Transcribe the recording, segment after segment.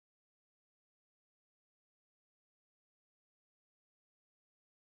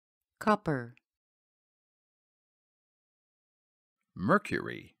copper,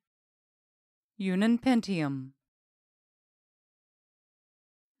 mercury, ununpentium,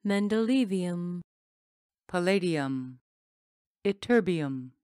 mendelevium, palladium,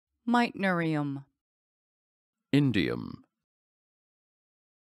 ytterbium, meitnerium, indium,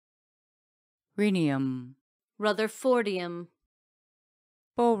 rhenium, rutherfordium,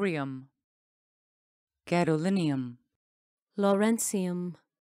 borium, gadolinium, lawrencium,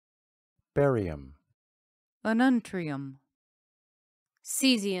 barium, onuntrium,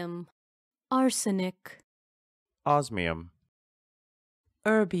 cesium, arsenic, osmium,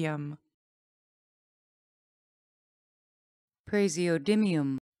 erbium,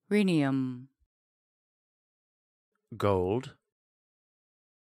 praseodymium, rhenium, gold,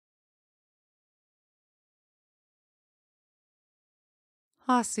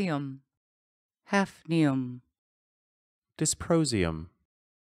 osmium, hafnium, dysprosium,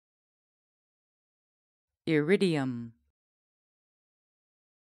 iridium,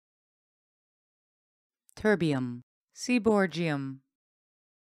 terbium, seaborgium,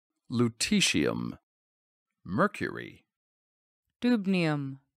 lutetium, mercury,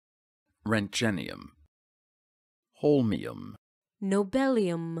 dubnium, rentgenium, holmium,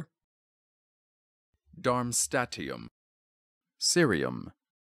 nobelium, darmstadtium, cerium,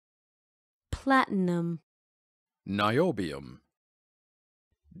 platinum, niobium,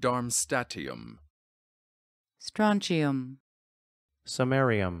 darmstadtium, strontium,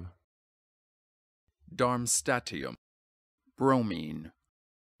 samarium, darmstadtium, bromine,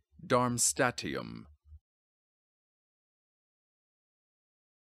 darmstadtium,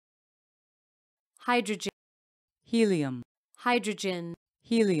 hydrogen, helium, hydrogen,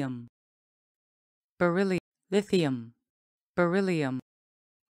 helium, beryllium, lithium, beryllium,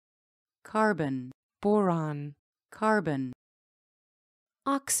 carbon, boron, carbon,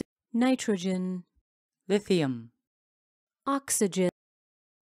 nitrogen, lithium, oxygen,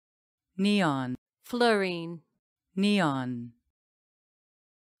 neon, fluorine, neon,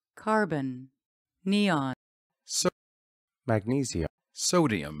 carbon, neon, magnesium,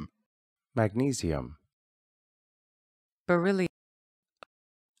 sodium, magnesium, beryllium,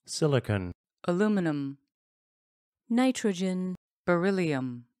 silicon, aluminum, nitrogen,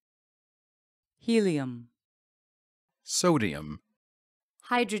 beryllium, helium, sodium,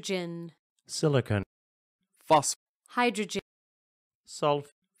 hydrogen, silicon, hydrogen,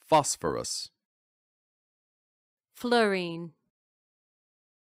 phosphorus, fluorine,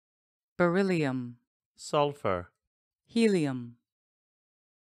 beryllium, sulfur, helium,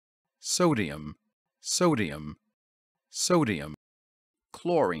 sodium, sodium, sodium,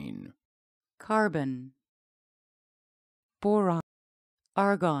 chlorine, carbon, boron,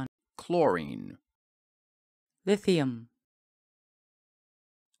 argon, chlorine, lithium,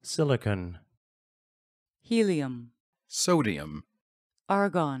 silicon, helium, sodium,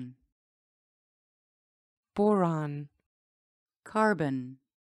 argon, boron, carbon,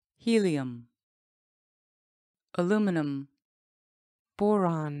 helium, aluminum,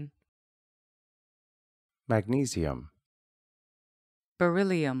 boron, magnesium,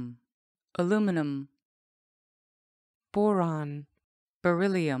 beryllium, aluminum, boron,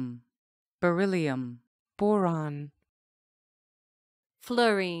 beryllium, beryllium, boron,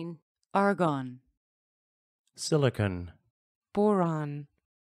 fluorine, argon, silicon, boron,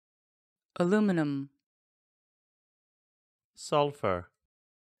 aluminum, sulfur,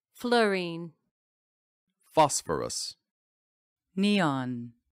 fluorine, phosphorus,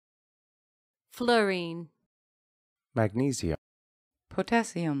 neon, fluorine, magnesium,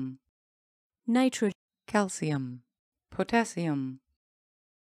 potassium, nitrogen, calcium, potassium,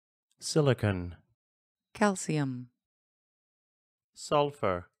 silicon, calcium,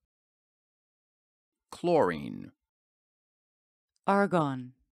 sulfur, chlorine,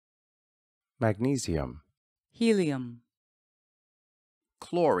 argon, magnesium, helium,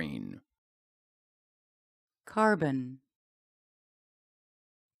 chlorine, carbon,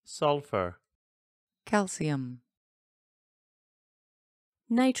 sulfur, calcium,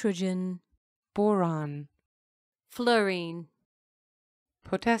 nitrogen, boron, fluorine,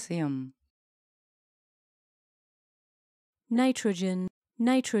 potassium, nitrogen,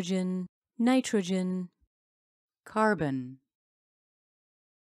 nitrogen, nitrogen, carbon,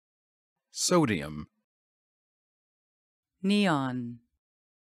 sodium, neon,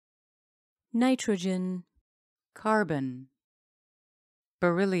 nitrogen, carbon,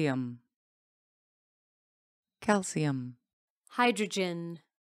 beryllium, calcium, hydrogen,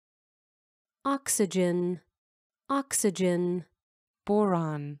 oxygen, oxygen,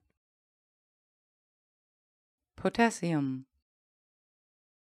 boron, potassium,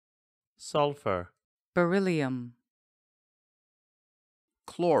 sulfur, beryllium,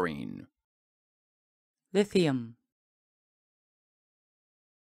 chlorine, lithium,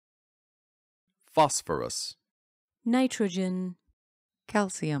 phosphorus, nitrogen,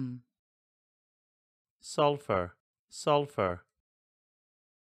 calcium, sulfur, sulfur,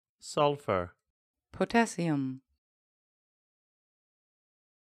 sulfur, potassium,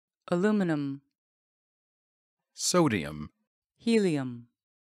 aluminum, sodium, helium,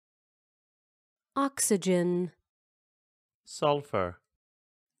 oxygen, sulfur,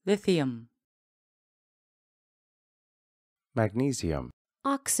 lithium, magnesium,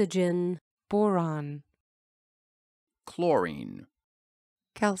 oxygen, boron, chlorine,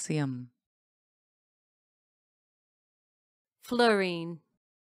 calcium, fluorine,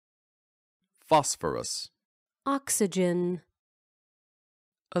 phosphorus, oxygen,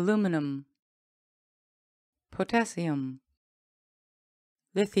 aluminum, potassium,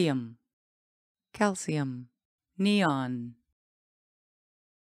 lithium, calcium, neon,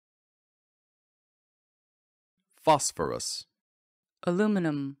 phosphorus,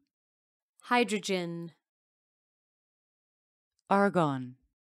 aluminum, hydrogen, argon,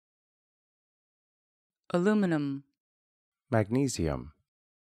 aluminum, magnesium,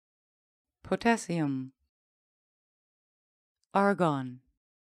 potassium, argon,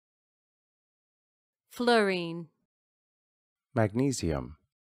 fluorine, magnesium,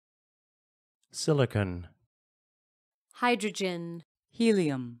 silicon, hydrogen,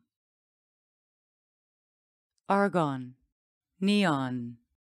 helium, argon, neon,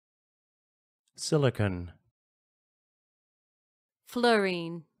 silicon,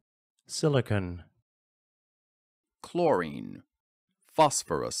 fluorine, silicon, chlorine,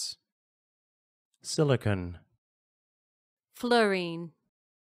 phosphorus, silicon, fluorine,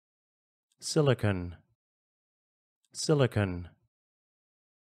 silicon, silicon,